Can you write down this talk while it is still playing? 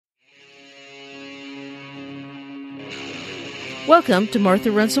Welcome to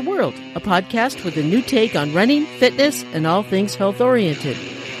Martha Runs the World, a podcast with a new take on running, fitness, and all things health-oriented.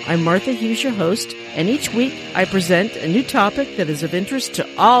 I'm Martha Hughes, your host, and each week I present a new topic that is of interest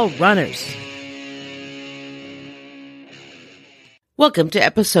to all runners. Welcome to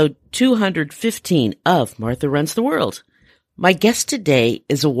episode 215 of Martha Runs the World. My guest today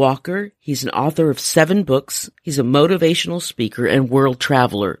is a walker. He's an author of 7 books. He's a motivational speaker and world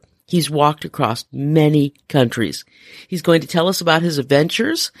traveler. He's walked across many countries. He's going to tell us about his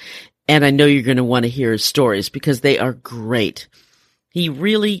adventures, and I know you're going to want to hear his stories because they are great. He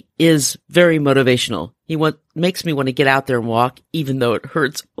really is very motivational. He makes me want to get out there and walk, even though it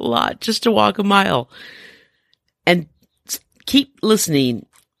hurts a lot just to walk a mile. And keep listening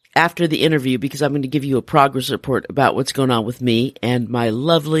after the interview because I'm going to give you a progress report about what's going on with me and my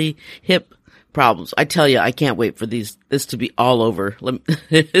lovely hip problems. I tell you, I can't wait for this to be all over.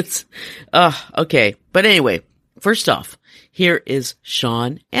 Okay. But anyway, first off, here is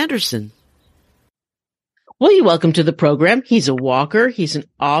Sean Anderson. Well, you welcome to the program. He's a walker. He's an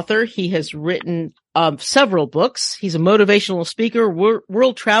author. He has written several books. He's a motivational speaker,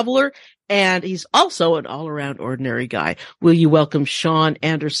 world traveler, and he's also an all-around ordinary guy. Will you welcome Sean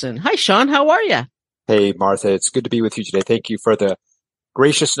Anderson? Hi, Sean. How are you? Hey, Martha. It's good to be with you today. Thank you for the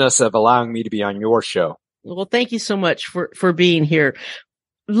graciousness of allowing me to be on your show. Well, thank you so much for being here.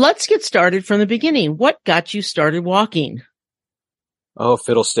 Let's get started from the beginning. What got you started walking? Oh,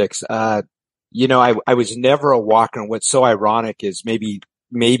 fiddlesticks. I was never a walker. And what's so ironic is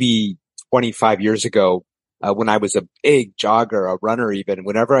maybe 25 years ago, when I was a big jogger, a runner even,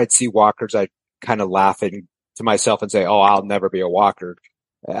 whenever I'd see walkers, I'd kind of laugh to myself and say, oh, I'll never be a walker.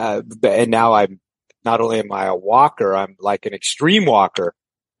 And now not only am I a walker, I'm like an extreme walker.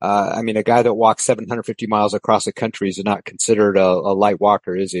 A guy that walks 750 miles across the country is not considered a light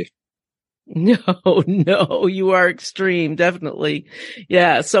walker, is he? No, you are extreme, definitely.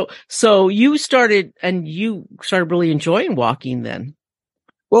 Yeah. So you started really enjoying walking then.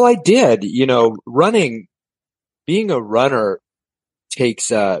 Well, I did. Being a runner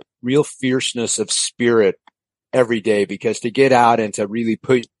takes a real fierceness of spirit every day, because to get out and to really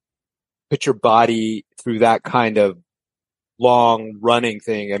put your body through that kind of long running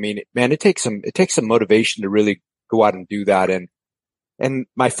thing, it takes some motivation to really go out and do that. And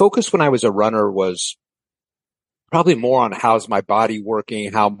my focus when I was a runner was probably more on how's my body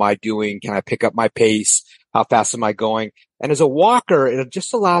working, how am I doing, can I pick up my pace, how fast am I going? And as a walker, it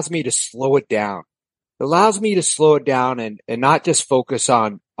just allows me to slow it down. It allows me to slow it down and not just focus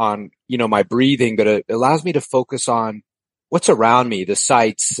on my breathing, but it allows me to focus on what's around me, the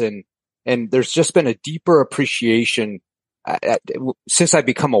sights, and there's just been a deeper appreciation since I've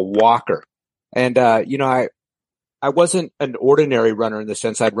become a walker. And I wasn't an ordinary runner in the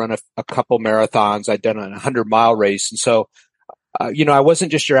sense I'd run a couple marathons. I'd done a 100-mile race. And so, I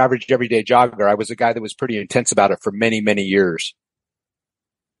wasn't just your average everyday jogger. I was a guy that was pretty intense about it for many, many years.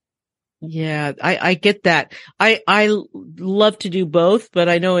 Yeah, I get that. I love to do both, but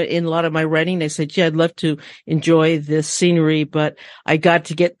I know in a lot of my writing, I said, I'd love to enjoy this scenery, but I got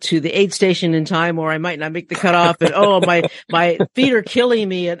to get to the aid station in time or I might not make the cutoff and my feet are killing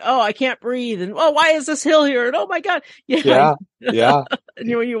me and I can't breathe and why is this hill here? And oh my God. Yeah. Yeah.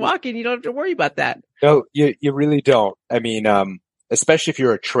 And when you're walking, you don't have to worry about that. No, you really don't. Especially if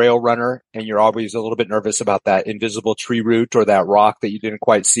you're a trail runner and you're always a little bit nervous about that invisible tree root or that rock that you didn't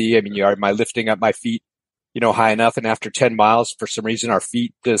quite see. Am I lifting up my feet, high enough? And after 10 miles, for some reason, our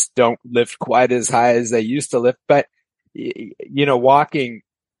feet just don't lift quite as high as they used to lift. But, walking,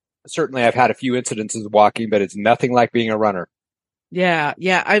 certainly I've had a few incidences walking, but it's nothing like being a runner. Yeah.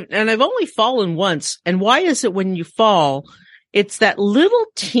 Yeah. I've only fallen once. And why is it when you fall, it's that little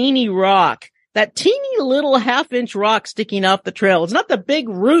teeny rock, that teeny little half-inch rock sticking off the trail. It's not the big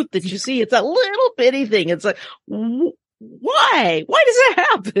root that you see. It's that little bitty thing. It's like, why? Why does that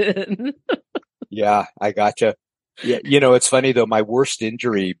happen? Yeah, I gotcha. Yeah, it's funny though. My worst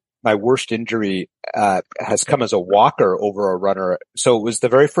injury has come as a walker over a runner. So it was the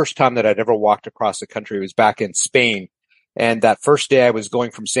very first time that I'd ever walked across the country. It was back in Spain. And that first day I was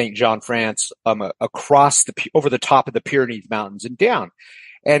going from St. John, France, across over the top of the Pyrenees Mountains and down.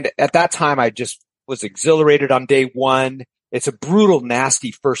 And at that time, I just was exhilarated on day one. It's a brutal,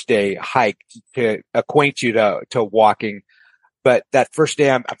 nasty first day hike to acquaint you to walking. But that first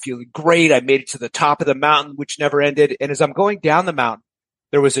day, I'm feeling great. I made it to the top of the mountain, which never ended. And as I'm going down the mountain,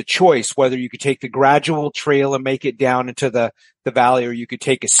 there was a choice whether you could take the gradual trail and make it down into the valley, or you could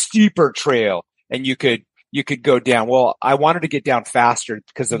take a steeper trail and you could go down. Well, I wanted to get down faster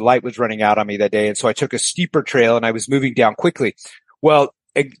because the light was running out on me that day. And so I took a steeper trail and I was moving down quickly. Well,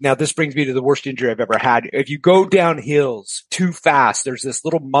 now this brings me to the worst injury I've ever had. If you go down hills too fast, there's this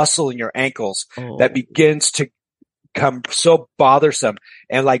little muscle in your ankles that begins to become so bothersome.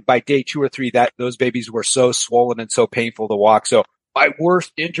 And like by day 2 or 3, those babies were so swollen and so painful to walk. So my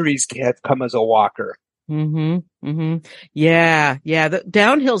worst injuries have come as a walker. Mm-hmm. Mm-hmm. Yeah. Yeah. The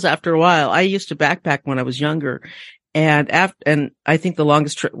downhills after a while. I used to backpack when I was younger. And I think the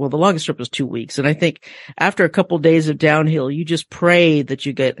longest trip was 2 weeks. And I think after a couple of days of downhill, you just pray that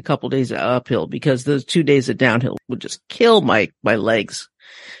you get a couple of days of uphill, because those 2 days of downhill would just kill my legs.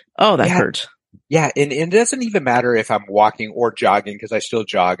 Oh, that hurt. Yeah. And it doesn't even matter if I'm walking or jogging, because I still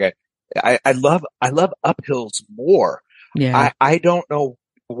jog. I love uphills more. Yeah. I don't know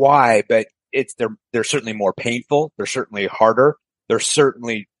why, but they're certainly more painful. They're certainly harder. They're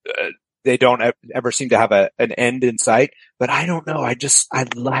certainly, they don't ever seem to have an end in sight, but I don't know. I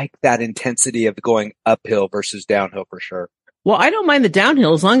like that intensity of going uphill versus downhill for sure. Well, I don't mind the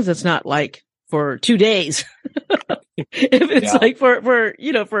downhill as long as it's not like for 2 days. If it's like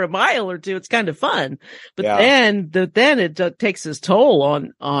for a mile or two, it's kind of fun. But then it takes its toll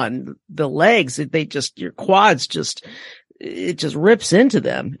on the legs. Your quads it just rips into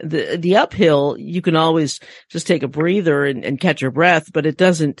them. The uphill, you can always just take a breather and catch your breath, but it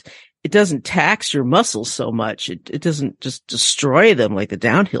doesn't tax your muscles so much. It doesn't just destroy them like the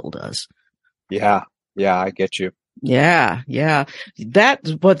downhill does. Yeah. Yeah. I get you. Yeah. Yeah.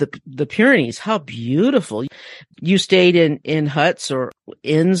 But the Pyrenees, how beautiful. You stayed in huts or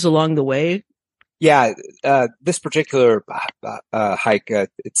inns along the way? Yeah. This particular, hike,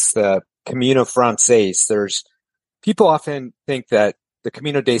 it's the Camino Frances. People often think that the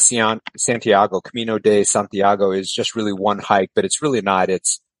Camino de Santiago is just really one hike, but it's really not.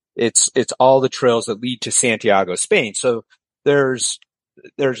 It's all the trails that lead to Santiago, Spain. So there's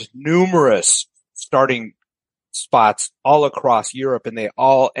numerous starting spots all across Europe, and they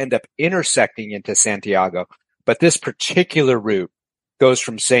all end up intersecting into Santiago. But this particular route goes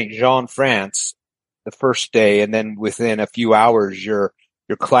from Saint Jean, France, the first day, and then within a few hours, you're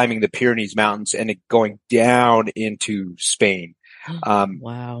climbing the Pyrenees Mountains and going down into Spain.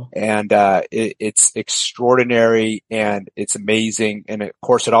 Wow. And it's extraordinary and it's amazing. And of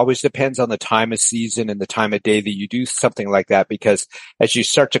course, it always depends on the time of season and the time of day that you do something like that, because as you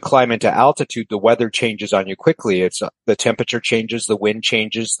start to climb into altitude, the weather changes on you quickly. The temperature changes, the wind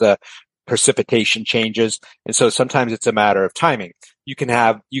changes, the precipitation changes. And so sometimes it's a matter of timing. You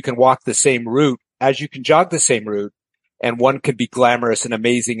can walk the same route as you can jog the same route. And one could be glamorous and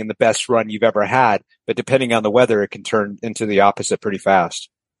amazing and the best run you've ever had. But depending on the weather, it can turn into the opposite pretty fast.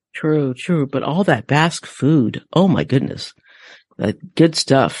 True. But all that Basque food. Oh my goodness. Good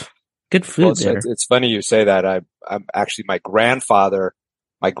stuff. Good food there. It's funny you say that. I'm actually, my grandfather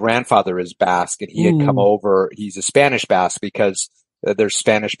is Basque, and he had come over. He's a Spanish Basque, because there's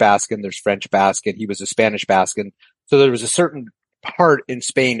Spanish Basque and there's French Basque, and he was a Spanish Basque. And so there was a certain part in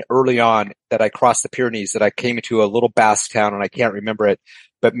Spain early on that I crossed the Pyrenees that I came into a little Basque town, and I can't remember it,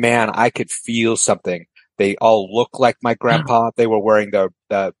 but man, I could feel something. They all look like my grandpa. They were wearing the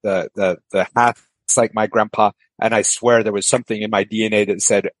hats like my grandpa. And I swear there was something in my DNA that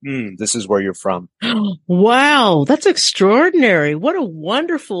said, this is where you're from. Wow. That's extraordinary. What a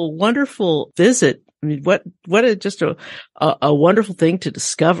wonderful, wonderful visit. I mean, what just a wonderful thing to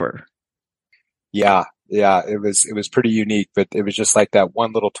discover. Yeah. Yeah, it was pretty unique, but it was just like that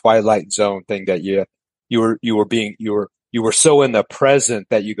one little Twilight Zone thing that you were so in the present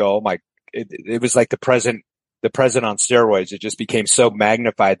that you go, oh my, it was like the present on steroids. It just became so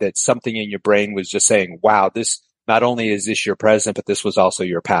magnified that something in your brain was just saying, wow, this, not only is this your present, but this was also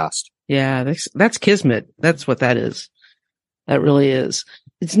your past. Yeah, that's kismet. That's what that is. That really is.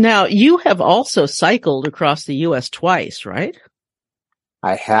 Now, you have also cycled across the U.S. twice, right?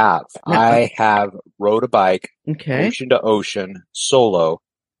 I have. I have rode a bike, okay, ocean to ocean, solo,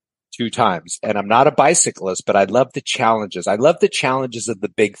 2 times. And I'm not a bicyclist, but I love the challenges. I love the challenges of the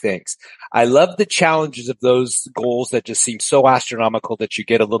big things. I love the challenges of those goals that just seem so astronomical that you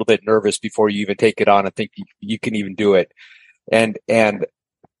get a little bit nervous before you even take it on and think you can even do it. And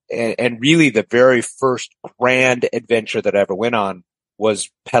really the very first grand adventure that I ever went on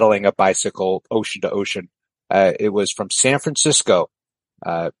was pedaling a bicycle ocean to ocean. It was from San Francisco.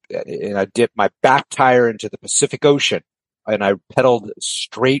 And I dipped my back tire into the Pacific Ocean, and I pedaled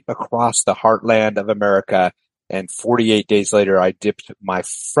straight across the heartland of America. And 48 days later, I dipped my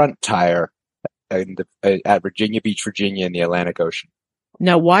front tire at Virginia Beach, Virginia, in the Atlantic Ocean.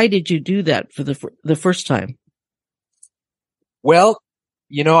 Now, why did you do that for the first time? Well,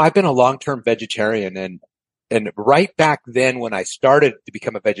 I've been a long-term vegetarian, and right back then when I started to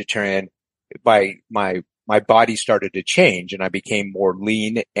become a vegetarian, my my body started to change and I became more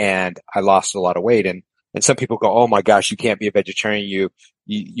lean and I lost a lot of weight. And some people go, oh my gosh, you can't be a vegetarian.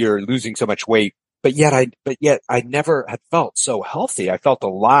 You're losing so much weight. But yet I never had felt so healthy. I felt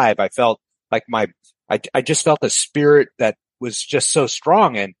alive. I felt like I just felt a spirit that was just so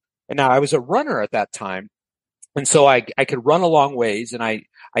strong. And now I was a runner at that time. And so I could run a long ways, and I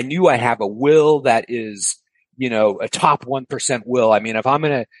knew I have a will that is, a top 1% will. I mean, if I'm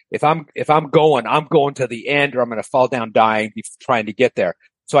going to the end, or I'm going to fall down dying trying to get there.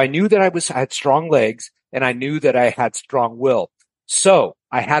 So I knew that I had strong legs, and I knew that I had strong will. So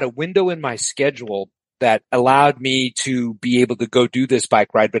I had a window in my schedule that allowed me to be able to go do this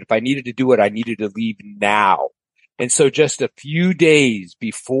bike ride. But if I needed to do it, I needed to leave now. And so just a few days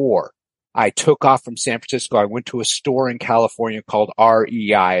before I took off from San Francisco, I went to a store in California called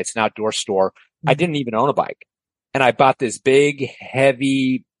REI. It's an outdoor store. I didn't even own a bike. And I bought this big,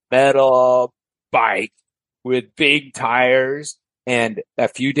 heavy metal bike with big tires. And a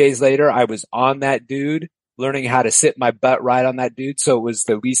few days later, I was on that dude, learning how to sit my butt right on that dude. So it was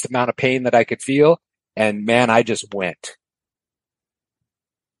the least amount of pain that I could feel. And man, I just went.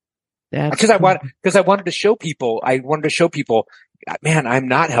 Because I wanted to show people, man, I'm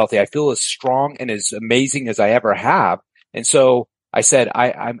not healthy. I feel as strong and as amazing as I ever have. And so I said,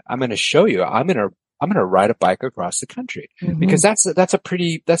 I'm going to show you. I'm going to ride a bike across the country, because that's a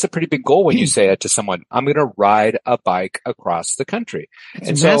pretty big goal when you say it to someone. I'm going to ride a bike across the country.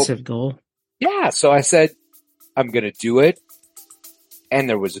 It's a massive goal. Yeah. So I said, I'm going to do it. And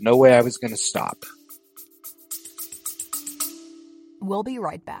there was no way I was going to stop. We'll be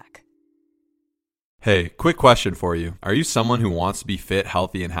right back. Hey, quick question for you. Are you someone who wants to be fit,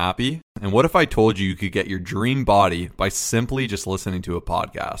 healthy, and happy? And what if I told you you could get your dream body by simply just listening to a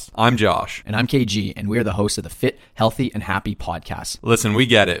podcast? I'm Josh. And I'm KG, and we're the hosts of the Fit, Healthy, and Happy podcast. Listen, we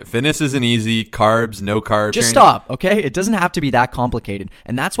get it. Fitness isn't easy. Carbs, no carbs. Just stop, okay? It doesn't have to be that complicated.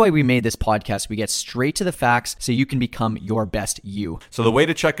 And that's why we made this podcast. We get straight to the facts so you can become your best you. So the way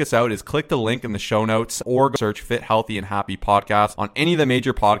to check us out is click the link in the show notes or search Fit, Healthy, and Happy podcast on any of the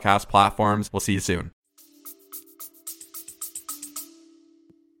major podcast platforms. We'll see you soon.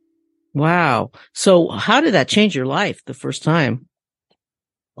 Wow. So how did that change your life the first time?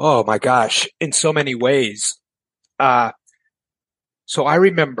 Oh my gosh, in so many ways. So I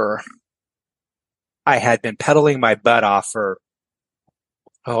remember I had been pedaling my butt off for,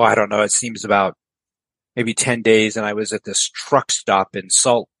 I don't know, it seems about maybe 10 days. And I was at this truck stop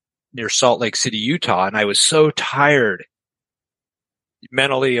near Salt Lake City, Utah. And I was so tired,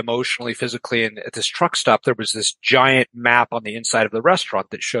 mentally, emotionally, physically. And at this truck stop, there was this giant map on the inside of the restaurant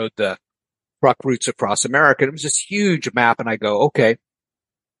that showed the truck routes across America. It was this huge map. And I go, okay,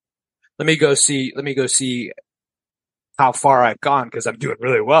 let me go see how far I've gone, because I'm doing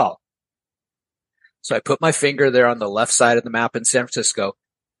really well. So I put my finger there on the left side of the map in San Francisco,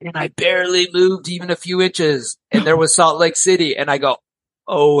 and I barely moved even a few inches. And there was Salt Lake City. And I go,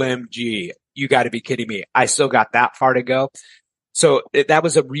 OMG, you got to be kidding me. I still got that far to go. So that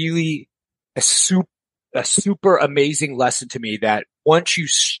was a super amazing lesson to me, that once you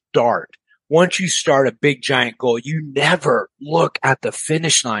start a big giant goal, you never look at the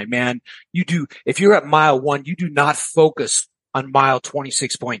finish line, man. If you're at mile 1, you do not focus on mile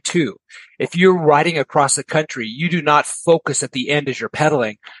 26.2. If you're riding across the country, you do not focus at the end as you're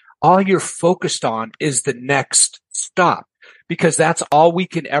pedaling. All you're focused on is the next stop, because that's all we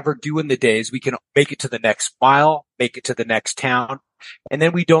can ever do in the day. Is we can make it to the next mile, make it to the next town, and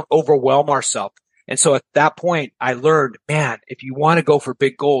then we don't overwhelm ourselves. And so at that point, I learned, man, if you want to go for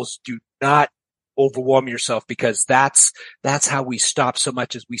big goals, do not overwhelm yourself, because that's how we stop so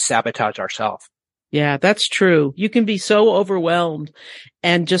much, as we sabotage ourselves. Yeah, that's true. You can be so overwhelmed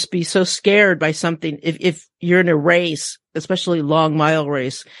and just be so scared by something. If you're in a race, especially long mile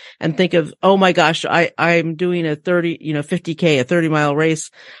race, and think of, oh my gosh, I'm doing a 50K, a 30-mile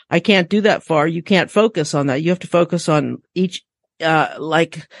race. I can't do that far. You can't focus on that. You have to focus on each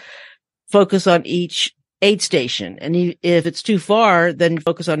aid station. And if it's too far, then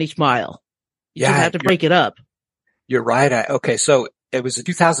focus on each mile. You just have to break it up. You're right. Okay. So it was in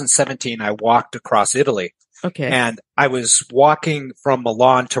 2017. I walked across Italy. Okay. And I was walking from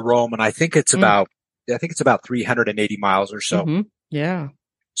Milan to Rome, and I think it's about 380 miles or so. Mm-hmm. Yeah.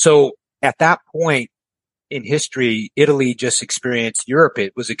 So at that point in history, Italy just experienced, Europe,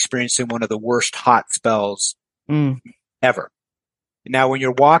 it was experiencing one of the worst hot spells ever. Now, when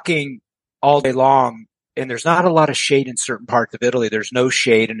you're walking all day long, and there's not a lot of shade in certain parts of Italy, there's no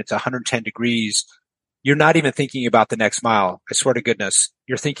shade, and it's 110 degrees. You're not even thinking about the next mile. I swear to goodness.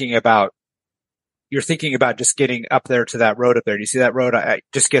 You're thinking about just getting up there to that road up there. Do you see that road?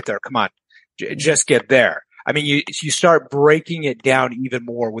 Just get there. Come on. just get there. I mean, you start breaking it down even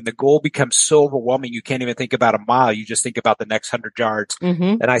more. When the goal becomes so overwhelming, you can't even think about a mile. You just think about the next 100 yards.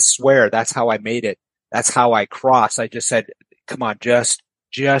 Mm-hmm. And I swear that's how I made it. That's how I crossed. I just said, come on, just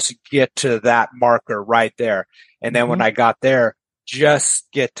get to that marker right there. And then when I got there, just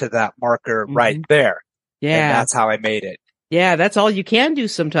get to that marker right there. Yeah. And that's how I made it. Yeah, that's all you can do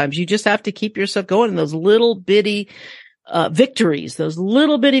sometimes. You just have to keep yourself going in those little bitty victories, those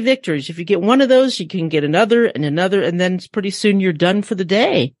little bitty victories. If you get one of those, you can get another and another, and then pretty soon you're done for the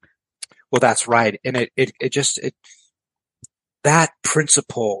day. Well, that's right. And that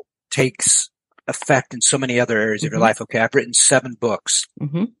principle takes effect in so many other areas of your life. Okay, I've written 7 books.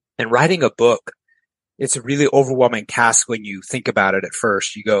 And writing a book, it's a really overwhelming task when you think about it at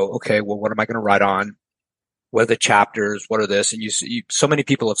first. You go, okay, well, what am I going to write on? What are the chapters? What are this? And so many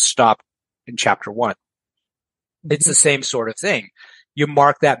people have stopped in chapter 1. It's the same sort of thing. You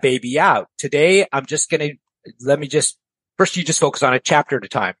mark that baby out. Today, first you just focus on a chapter at a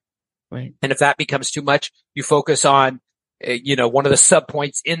time. Right. And if that becomes too much, you focus on, one of the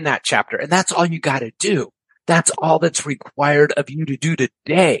subpoints in that chapter. And that's all you got to do. That's all that's required of you to do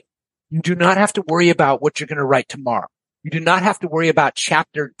today. You do not have to worry about what you're going to write tomorrow. You do not have to worry about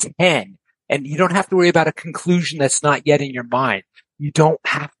chapter 10. And you don't have to worry about a conclusion that's not yet in your mind. You don't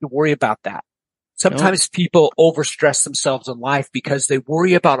have to worry about that. Sometimes people overstress themselves in life because they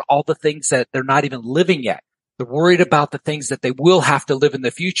worry about all the things that they're not even living yet. They're worried about the things that they will have to live in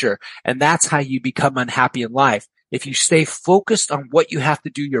the future. And that's how you become unhappy in life. If you stay focused on what you have to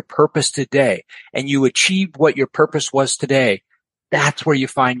do, your purpose today, and you achieve what your purpose was today, that's where you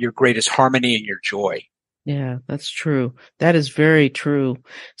find your greatest harmony and your joy. Yeah, that's true. That is very true.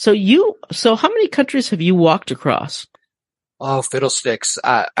 So how many countries have you walked across? Oh, fiddlesticks.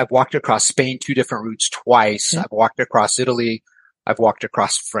 I've walked across Spain 2 different routes twice. I've walked across Italy. I've walked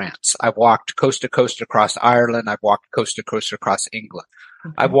across France. I've walked coast to coast across Ireland. I've walked coast to coast across England.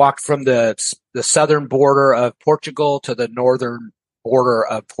 I've walked from the southern border of Portugal to the northern border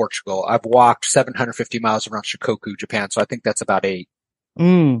of Portugal. I've walked 750 miles around Shikoku, Japan. So I think that's about 8.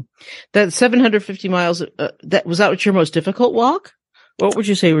 That 750 miles, was that your most difficult walk? What would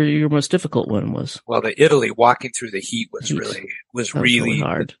you say your most difficult one was? Well, the Italy, walking through the heat was really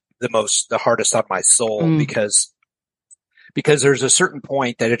hard. The hardest on my soul because there's a certain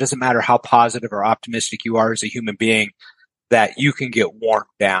point that it doesn't matter how positive or optimistic you are as a human being, that you can get worn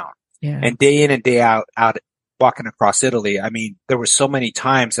down. Yeah. And day in and day out walking across Italy, I mean, there were so many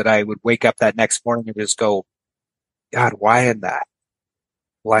times that I would wake up that next morning and just go, God, why in that?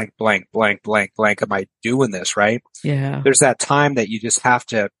 Blank, blank, blank, blank, blank. Am I doing this right? Yeah. There's that time that you just have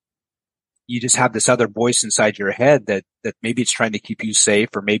this other voice inside your head that maybe it's trying to keep you safe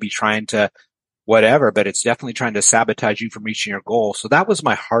or maybe trying to whatever, but it's definitely trying to sabotage you from reaching your goal. So that was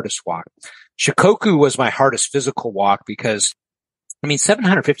my hardest walk. Shikoku was my hardest physical walk because,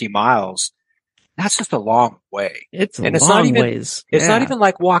 750 miles, that's just a long way. It's long ways. It's not even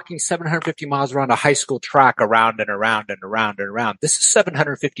like walking 750 miles around a high school track around and around and around and around. This is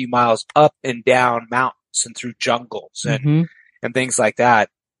 750 miles up and down mountains and through jungles and things like that.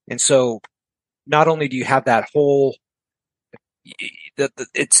 And so not only do you have that whole,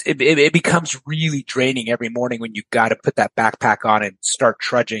 it becomes really draining every morning when you got to put that backpack on and start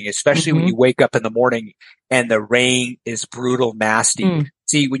trudging, especially when you wake up in the morning and the rain is brutal, nasty.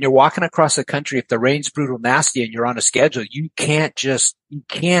 See, when you're walking across the country, if the rain's brutal, nasty and you're on a schedule, you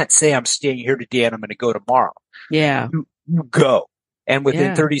can't say I'm staying here today and I'm going to go tomorrow. Yeah. You go. And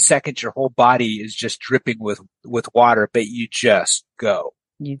within 30 seconds, your whole body is just dripping with water, but you just go.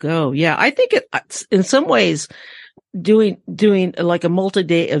 You go. Yeah. I think in some ways, doing like a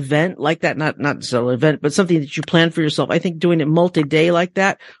multi-day event like that, not necessarily an event, but something that you plan for yourself. I think doing it multi-day like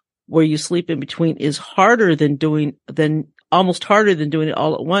that, where you sleep in between, is almost harder than doing it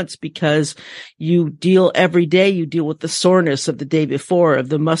all at once, because you deal with the soreness of the day before, of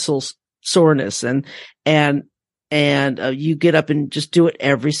the muscles soreness, and you get up and just do it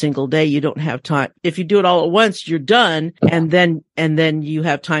every single day. You don't have time. If you do it all at once, you're done, and then you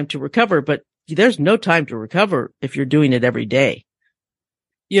have time to recover, but there's no time to recover if you're doing it every day.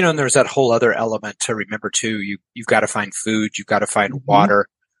 And there's that whole other element to remember too. You've got to find food. You've got to find water.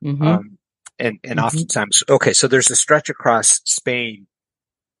 And oftentimes, so there's a stretch across Spain.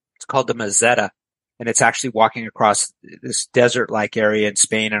 It's called the Meseta, and it's actually walking across this desert-like area in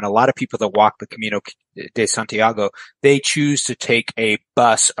Spain. And a lot of people that walk the Camino de Santiago, they choose to take a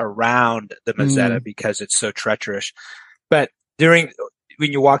bus around the Meseta because it's so treacherous. But when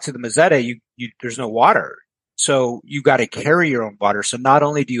you walk to the Meseta, there's no water. So you got to carry your own water. So not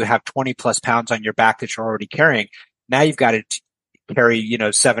only do you have 20 plus pounds on your back that you're already carrying, now you've got to carry,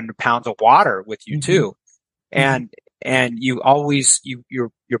 7 pounds of water with you too. And you always,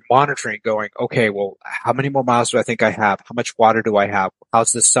 you're monitoring going, okay, well, how many more miles do I think I have? How much water do I have?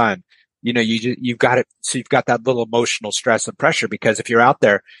 How's the sun? You've got it. So you've got that little emotional stress and pressure, because if you're out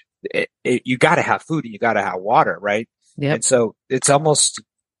there, you got to have food and you got to have water, right? Yep. And so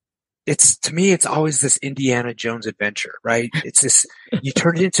to me, it's always this Indiana Jones adventure, right? It's this, you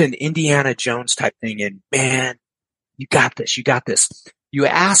turn it into an Indiana Jones type thing, and man, you got this. You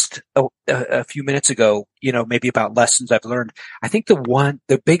asked a few minutes ago, maybe about lessons I've learned. I think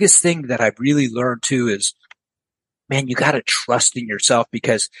the biggest thing that I've really learned too is, man, you got to trust in yourself,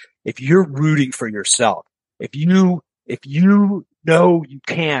 because if you're rooting for yourself, if you know you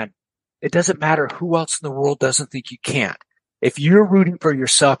can, it doesn't matter who else in the world doesn't think you can't. If you're rooting for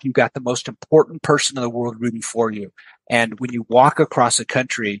yourself, you got the most important person in the world rooting for you. And when you walk across a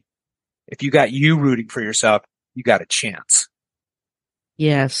country, if you got you rooting for yourself, you got a chance.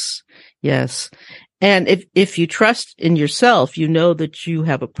 Yes. Yes. And if you trust in yourself, you know that you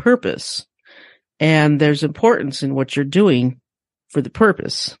have a purpose, and there's importance in what you're doing for the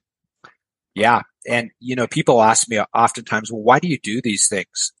purpose. Yeah. And, people ask me oftentimes, well, why do you do these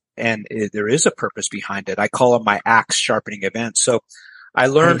things? And there is a purpose behind it. I call them my axe sharpening events. So I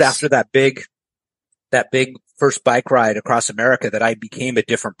learned after that big first bike ride across America that I became a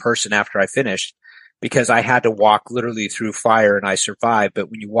different person after I finished, because I had to walk literally through fire and I survived. But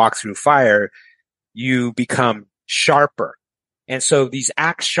when you walk through fire, you become sharper. And so these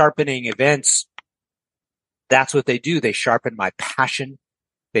axe sharpening events, that's what they do. They sharpen my passion.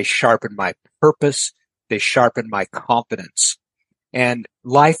 They sharpen my purpose. They sharpen my confidence. And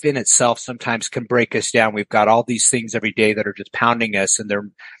life in itself sometimes can break us down. We've got all these things every day that are just pounding us, and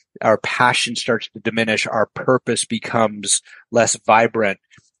our passion starts to diminish. Our purpose becomes less vibrant.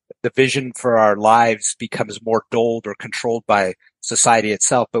 The vision for our lives becomes more dulled or controlled by society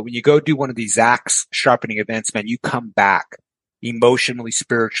itself. But when you go do one of these axe sharpening events, man, you come back emotionally,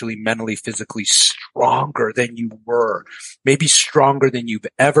 spiritually, mentally, physically stronger than you were, maybe stronger than you've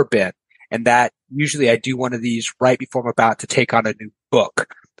ever been. And that usually I do one of these right before I'm about to take on a new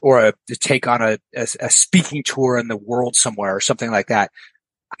book, or to take on a speaking tour in the world somewhere or something like that.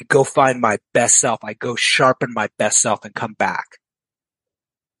 I go find my best self. I go sharpen my best self and come back.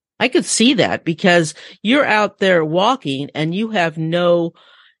 I could see that, because you're out there walking and you have no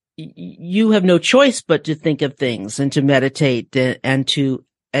choice but to think of things and to meditate and to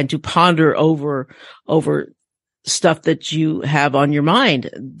ponder over stuff that you have on your mind.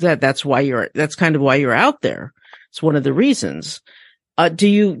 That's kind of why you're out there. It's one of the reasons. Do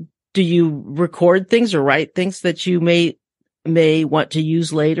you record things or write things that you may want to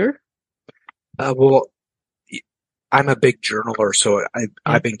use later? Well, I'm a big journaler, so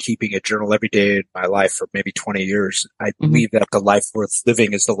I've been keeping a journal every day in my life for maybe 20 years. I believe that the life worth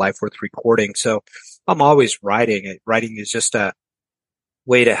living is the life worth recording. So I'm always writing. Writing is just a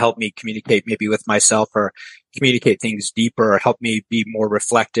way to help me communicate maybe with myself, or communicate things deeper, or help me be more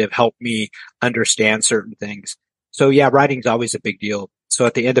reflective, help me understand certain things. So yeah, writing's always a big deal. So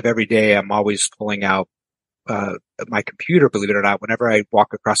at the end of every day, I'm always pulling out my computer, believe it or not. Whenever I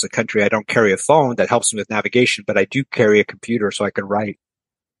walk across the country, I don't carry a phone that helps me with navigation, but I do carry a computer so I can write.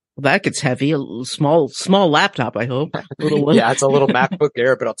 Well, that gets heavy. A small laptop, I hope. Little one. Yeah, it's a little MacBook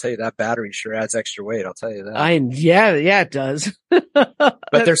Air, but I'll tell you that battery sure adds extra weight. I'll tell you that. Yeah, it does. But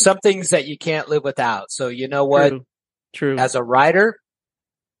there's some things that you can't live without. So you know what? True. As a writer,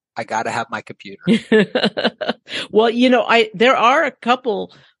 I got to have my computer. Well, there are a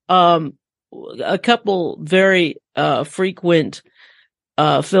couple very frequent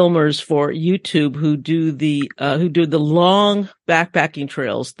filmers for YouTube who do the long backpacking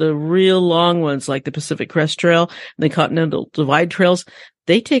trails, the real long ones like the Pacific Crest Trail and the Continental Divide trails.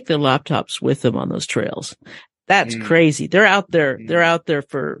 They take their laptops with them on those trails. That's crazy. They're out there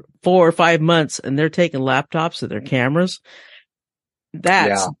for 4 or 5 months, and they're taking laptops and their cameras.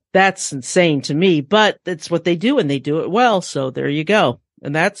 That's insane to me, but that's what they do, and they do it well. So there you go.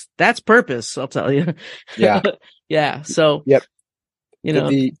 And that's purpose, I'll tell you. Yeah. Yeah. So, yep.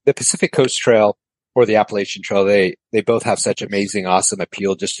 The Pacific Coast Trail or the Appalachian Trail, they both have such amazing, awesome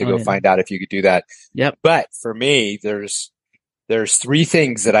appeal just to go find out if you could do that. Yep. But for me, there's 3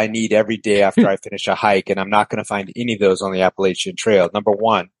 things that I need every day after I finish a hike, and I'm not going to find any of those on the Appalachian Trail. Number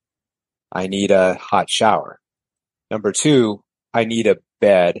 1, I need a hot shower. Number 2, I need a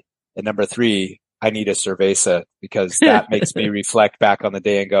bed. And number 3, I need a cerveza, because that makes me reflect back on the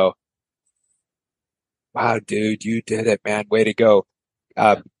day and go, wow, dude, you did it, man. Way to go.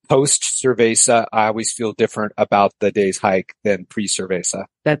 post Cerveza, I always feel different about the day's hike than pre-Cerveza.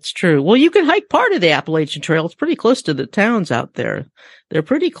 That's true. Well, you can hike part of the Appalachian Trail. It's pretty close to the towns out there. They're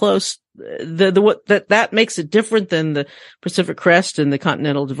pretty close. That makes it different than the Pacific Crest and the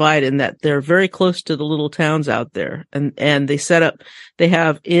Continental Divide in that they're very close to the little towns out there. And they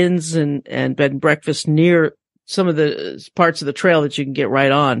have inns and bed and breakfast near some of the parts of the trail that you can get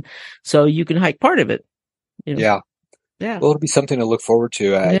right on. So you can hike part of it. You know? Yeah. Yeah. Well, it'll be something to look forward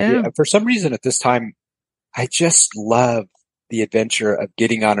to. For some reason at this time, I just love the adventure of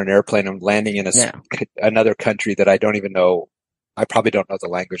getting on an airplane and landing in another country that I don't even know. I probably don't know the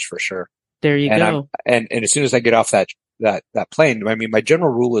language for sure. There you go. And as soon as I get off that plane, I mean, my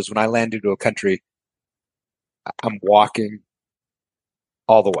general rule is when I land into a country, I'm walking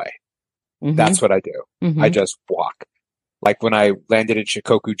all the way. Mm-hmm. That's what I do. Mm-hmm. I just walk. Like when I landed in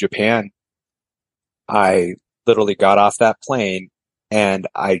Shikoku, Japan, I literally got off that plane and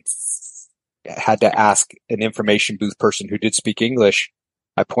I had to ask an information booth person who did speak English.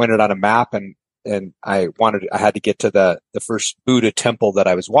 I pointed on a map and I had to get to the first Buddha temple that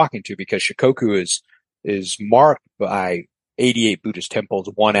I was walking to because Shikoku is marked by 88 Buddhist temples,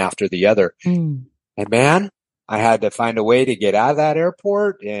 one after the other. Mm. And man, I had to find a way to get out of that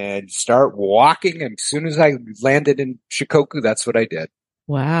airport and start walking. And as soon as I landed in Shikoku, that's what I did.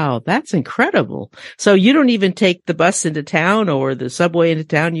 Wow, that's incredible. So you don't even take the bus into town or the subway into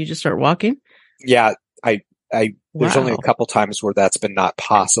town, you just start walking? Yeah, there's only a couple times where that's been not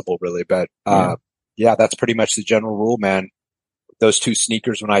possible really, but yeah, that's pretty much the general rule, man. Those two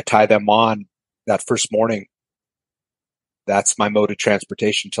sneakers, when I tie them on that first morning, that's my mode of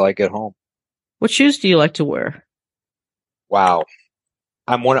transportation until I get home. What shoes do you like to wear? Wow.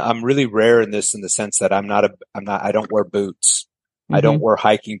 I'm really rare in the sense that I don't wear boots. Mm-hmm. I don't wear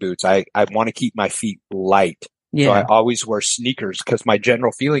hiking boots. I want to keep my feet light. Yeah. So I always wear sneakers because my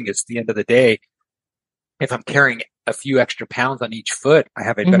general feeling is at the end of the day, if I'm carrying a few extra pounds on each foot, I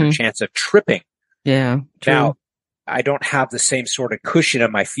have a better chance of tripping. Yeah. True. Now, I don't have the same sort of cushion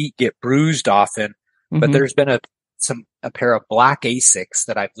and my feet get bruised often, but there's been a pair of black Asics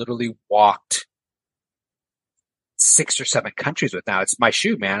that I've literally walked 6 or 7 countries with now. It's my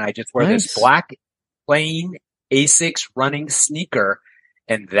shoe, man. I just wear this black plain Asics running sneaker,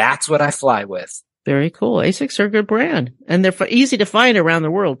 and that's what I fly with. Very cool. Asics are a good brand, and they're easy to find around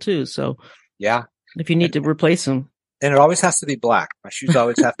the world too. So yeah, if you need to replace them, and it always has to be black. My shoes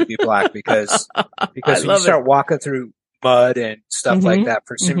always have to be black because when you start walking through mud and stuff like that,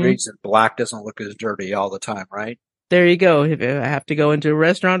 for some reason, black doesn't look as dirty all the time, right? There you go. If I have to go into a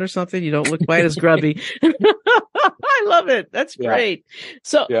restaurant or something, you don't look quite as grubby. I love it. That's great.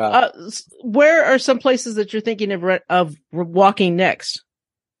 So, where are some places that you're thinking of walking next?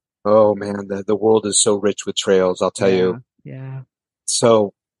 Oh man, the world is so rich with trails. I'll tell you. Yeah.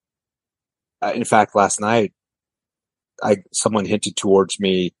 So, in fact, last night, someone hinted towards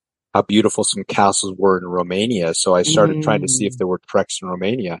me how beautiful some castles were in Romania. So I started trying to see if there were treks in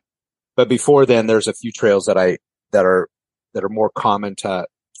Romania. But before then, there's a few trails that are more common to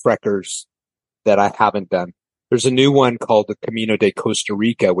trekkers that I haven't done. There's a new one called the Camino de Costa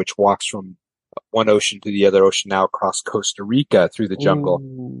Rica, which walks from one ocean to the other ocean now across Costa Rica through the jungle.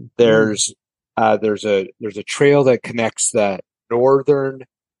 Ooh. There's a trail that connects the northern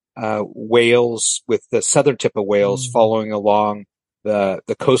Wales with the southern tip of Wales, following along the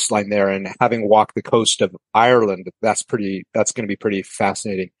coastline there, and having walked the coast of Ireland. That's going to be pretty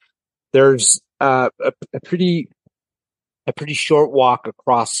fascinating. There's a pretty short walk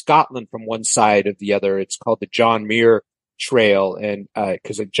across Scotland from one side of the other. It's called the John Muir Trail, and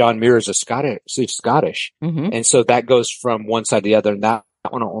because John Muir is Scottish, and so that goes from one side to the other, and that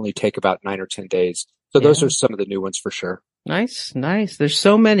one will only take about 9 or 10 days. So those are some of the new ones for sure. Nice. There's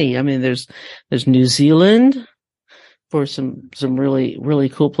so many. I mean, there's New Zealand for some really, really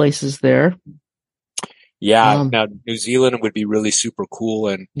cool places there. Yeah. Now New Zealand would be really super cool.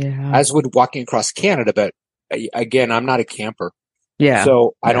 And as would walking across Canada. But again, I'm not a camper. Yeah.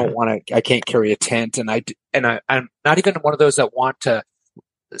 So I don't I can't carry a tent, and I'm not even one of those that want to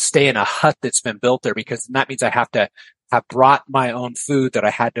stay in a hut that's been built there, because that means I have to have brought my own food that I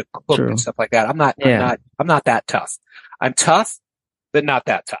had to cook and stuff like that. I'm not that tough. I'm tough, but not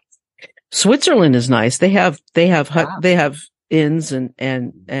that tough. Switzerland is nice. They have inns and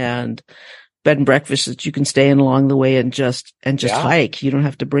bed and breakfast that you can stay in along the way and just hike. You don't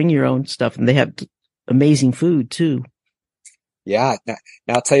have to bring your own stuff, and they have amazing food too. Yeah. Now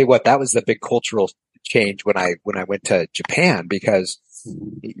I'll tell you what, that was the big cultural change when I went to Japan, because,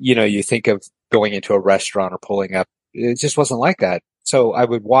 you think of going into a restaurant or pulling up. It just wasn't like that. So I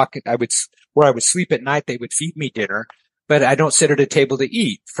would where I would sleep at night, they would feed me dinner, but I don't sit at a table to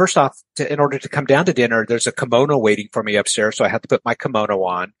eat. First off, in order to come down to dinner, there's a kimono waiting for me upstairs. So I have to put my kimono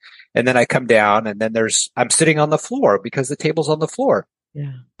on, and then I come down, and then I'm sitting on the floor because the table's on the floor.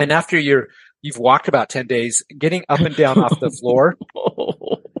 Yeah. And after you've walked about 10 days, getting up and down off the floor.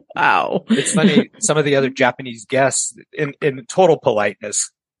 Oh, wow. It's funny. Some of the other Japanese guests in total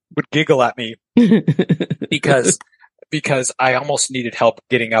politeness would giggle at me because I almost needed help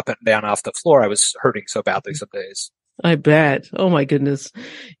getting up and down off the floor. I was hurting so badly some days. I bet. Oh my goodness.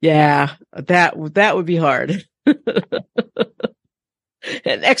 Yeah. That would be hard. An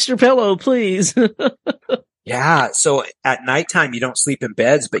extra pillow, please. Yeah. So at nighttime, you don't sleep in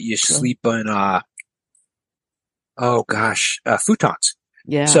beds, but you sleep in, futons.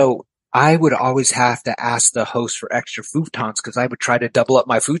 Yeah. So I would always have to ask the host for extra futons because I would try to double up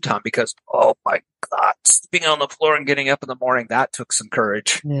my futon because, oh my God, sleeping on the floor and getting up in the morning, that took some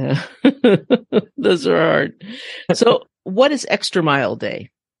courage. Yeah. Those are hard. So what is Extra Mile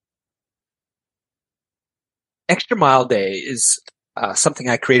Day? Extra Mile Day is something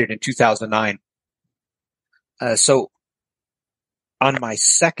I created in 2009. So on my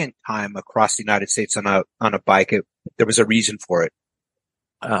second time across the United States on a bike, there was a reason for it.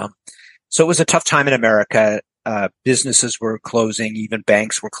 So it was a tough time in America. Businesses were closing, even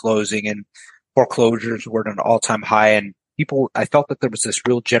banks were closing, and foreclosures were at an all-time high. And I felt that there was this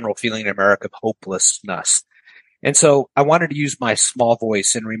real general feeling in America of hopelessness. And so I wanted to use my small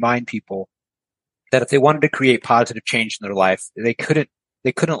voice and remind people that if they wanted to create positive change in their life, they couldn't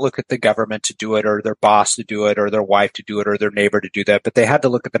look at the government to do it, or their boss to do it, or their wife to do it, or their neighbor to do that. But they had to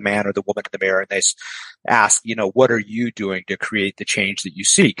look at the man or the woman in the mirror and they ask, what are you doing to create the change that you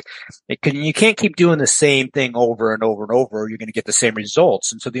seek? You can't keep doing the same thing over and over and over, or you're going to get the same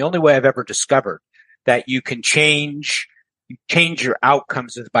results. And so the only way I've ever discovered that you can change your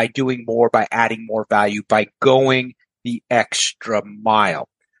outcomes is by doing more, by adding more value, by going the extra mile.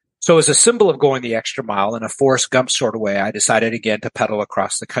 So as a symbol of going the extra mile in a Forrest Gump sort of way, I decided again to pedal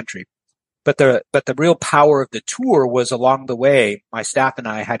across the country. But the real power of the tour was along the way, my staff and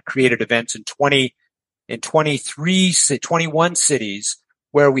I had created events in 21 cities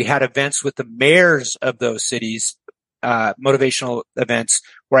where we had events with the mayors of those cities, motivational events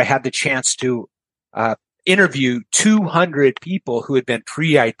where I had the chance to interview 200 people who had been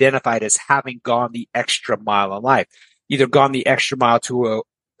pre-identified as having gone the extra mile in life, either gone the extra mile to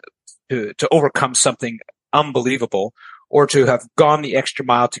overcome something unbelievable, or to have gone the extra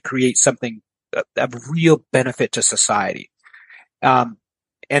mile to create something of real benefit to society. And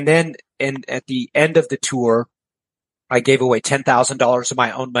at the end of the tour, I gave away $10,000 of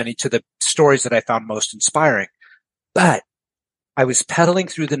my own money to the stories that I found most inspiring. But I was pedaling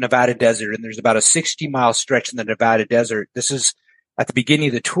through the Nevada desert, and there's about a 60-mile stretch in the Nevada desert. This is at the beginning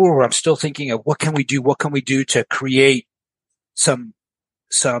of the tour where I'm still thinking of what can we do to create some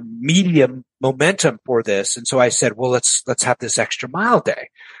media momentum for this. And so I said, well, let's have this extra mile day.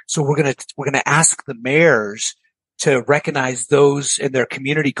 So we're going to ask the mayors to recognize those in their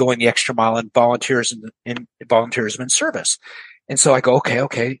community going the extra mile in volunteerism and service. And so I go,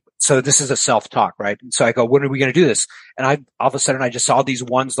 okay. So this is a self-talk, right? And so I go, when are we going to do this? And all of a sudden I just saw these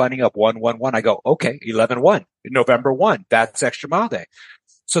ones lining up, 1, 1, 1. I go, okay, 11-1, November 1. That's extra mile day.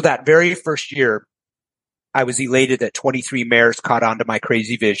 So that very first year, I was elated that 23 mayors caught on to my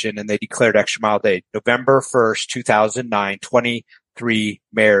crazy vision and they declared Extra Mile Day. November 1st, 2009, 23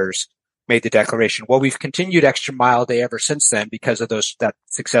 mayors made the declaration. Well, we've continued Extra Mile Day ever since then because of that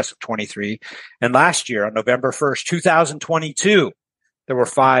success of 23. And last year on November 1st, 2022, there were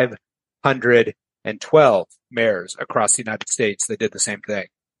 512 mayors across the United States that did the same thing.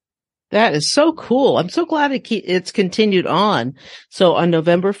 That is so cool. I'm so glad it's continued on. So on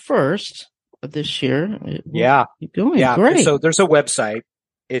November 1st, of this year. Keep going. Yeah. Great. So there's a website.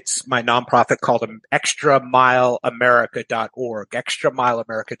 It's my nonprofit called extramileamerica.org,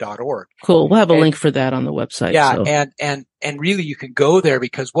 extramileamerica.org. Cool. We'll have a link for that on the website. Yeah. So. And really you can go there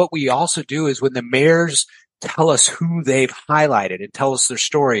because what we also do is when the mayors tell us who they've highlighted and tell us their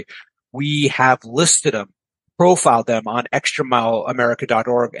story, we have listed them, profiled them on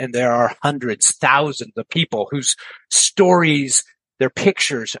extramileamerica.org. And there are hundreds, thousands of people whose stories, their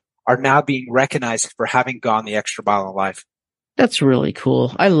pictures are now being recognized for having gone the extra mile in life. That's really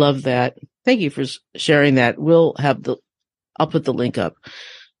cool. I love that. Thank you for sharing that. I'll put the link up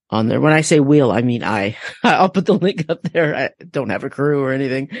on there. When I say I mean I'll put the link up there. I don't have a crew or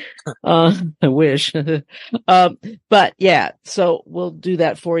anything. I wish. But yeah, so we'll do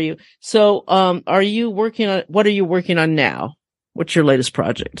that for you. So, what are you working on now? What's your latest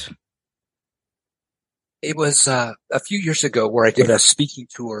project? It was a few years ago where I did a speaking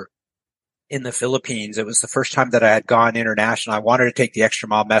tour in the Philippines. It was the first time that I had gone international. I wanted to take the Extra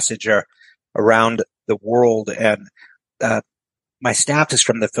Mile message around the world, and my staff is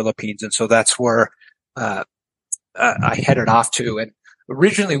from the Philippines, and so that's where I headed off to. And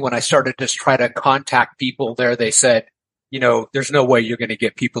originally, when I started to try to contact people there, they said, there's no way you're going to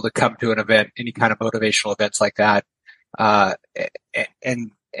get people to come to an event, any kind of motivational events like that.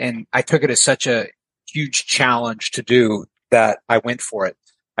 And I took it as such a huge challenge to do that I went for it.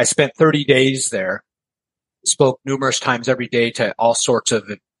 I spent 30 days there, spoke numerous times every day to all sorts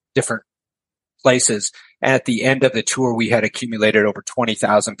of different places. And at the end of the tour, we had accumulated over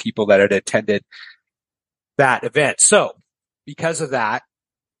 20,000 people that had attended that event. So because of that,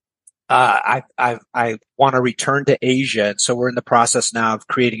 I want to return to Asia. And so we're in the process now of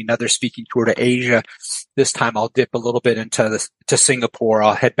creating another speaking tour to Asia. This time I'll dip a little bit to Singapore.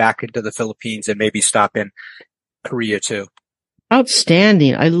 I'll head back into the Philippines and maybe stop in Korea too.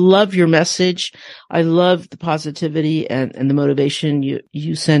 Outstanding. I love your message. I love the positivity and the motivation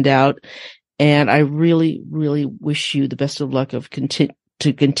you send out. And I really, really wish you the best of luck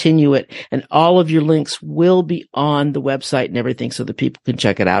to continue it. And all of your links will be on the website and everything so that people can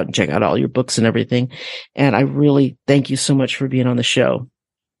check it out and check out all your books and everything. And I really thank you so much for being on the show.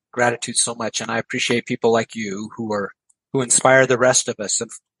 Gratitude so much. And I appreciate people like you who inspire the rest of us and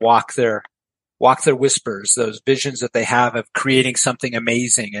walk their whispers, those visions that they have of creating something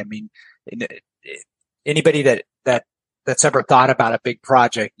amazing. I mean, anybody that's ever thought about a big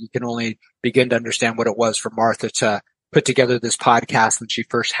project, you can only begin to understand what it was for Martha to put together this podcast when she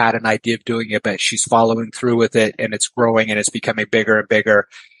first had an idea of doing it, but she's following through with it, and it's growing and it's becoming bigger and bigger.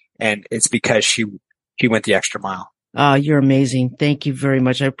 And it's because she went the extra mile. You're amazing. Thank you very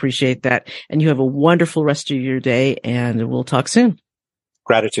much. I appreciate that. And you have a wonderful rest of your day, and we'll talk soon.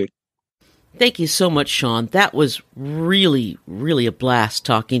 Gratitude. Thank you so much, Sean. That was really, really a blast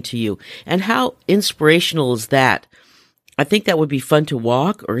talking to you. And how inspirational is that? I think that would be fun to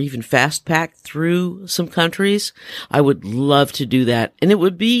walk or even fast pack through some countries. I would love to do that. And it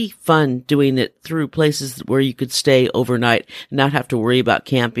would be fun doing it through places where you could stay overnight and not have to worry about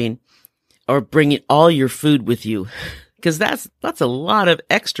camping or bringing all your food with you. Because that's a lot of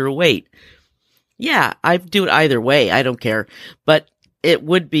extra weight. Yeah, I'd do it either way. I don't care. But it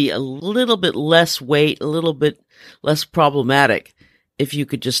would be a little bit less weight, a little bit less problematic if you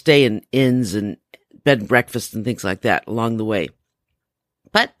could just stay in inns and bed and breakfast and things like that along the way.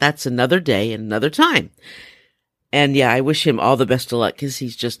 But that's another day and another time. And yeah, I wish him all the best of luck because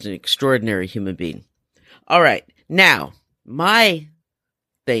he's just an extraordinary human being. All right. Now, my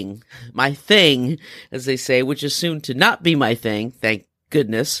thing, as they say, which is soon to not be my thing, thank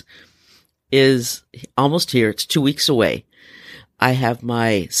goodness, is almost here. It's 2 weeks away. I have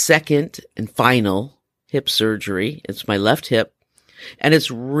my second and final hip surgery. It's my left hip, and it's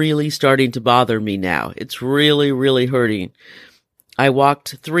really starting to bother me now. It's really, really hurting. I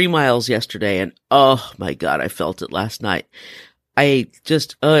walked 3 miles yesterday, and oh my God, I felt it last night.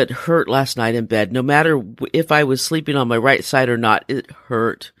 It hurt last night in bed. No matter if I was sleeping on my right side or not, it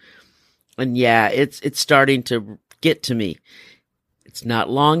hurt. And yeah, it's starting to get to me. It's not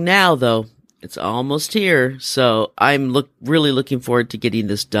long now, though. It's almost here. So I'm really looking forward to getting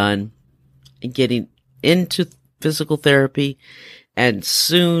this done and getting into physical therapy and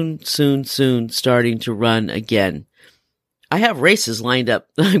soon starting to run again. I have races lined up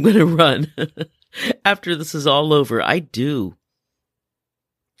that I'm going to run after this is all over. I do.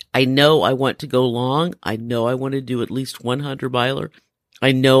 I know I want to go long. I know I want to do at least 100 miler.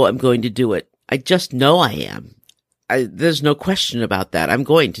 I know I'm going to do it. I just know I am. There's no question about that. I'm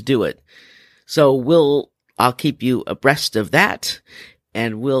going to do it. So I'll keep you abreast of that,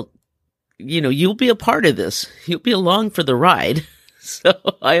 and you'll be a part of this. You'll be along for the ride. So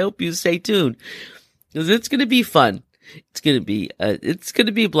I hope you stay tuned because it's going to be fun. It's going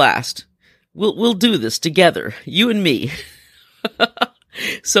to be a blast. We'll do this together, you and me.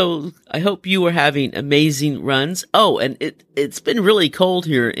 So I hope you are having amazing runs. Oh, and it's been really cold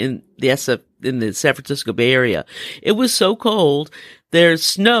here in the San Francisco Bay Area. It was so cold. There's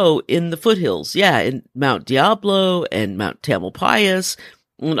snow in the foothills. Yeah, in Mount Diablo and Mount Tamalpais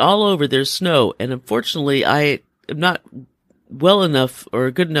and all over there's snow. And unfortunately, I am not well enough or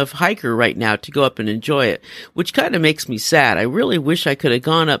a good enough hiker right now to go up and enjoy it, which kind of makes me sad. I really wish I could have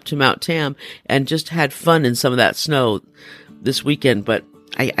gone up to Mount Tam and just had fun in some of that snow this weekend, but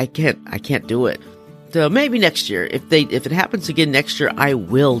I can't do it. So maybe next year, if it happens again next year, I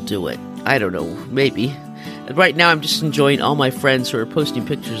will do it. I don't know, maybe. Right now, I'm just enjoying all my friends who are posting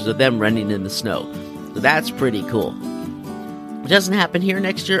pictures of them running in the snow. So that's pretty cool. If it doesn't happen here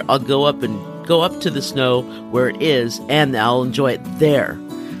next year, I'll go up to the snow where it is, and I'll enjoy it there.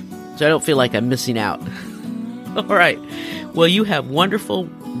 so I don't feel like I'm missing out. All right. Well, you have wonderful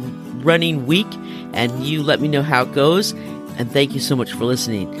running week, and you let me know how it goes. And thank you so much for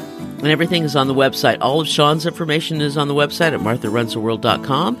listening. And everything is on the website. All of Sean's information is on the website at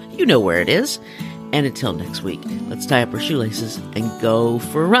martharunstheworld.com. You know where it is. And until next week, let's tie up our shoelaces and go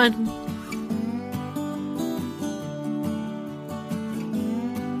for a run.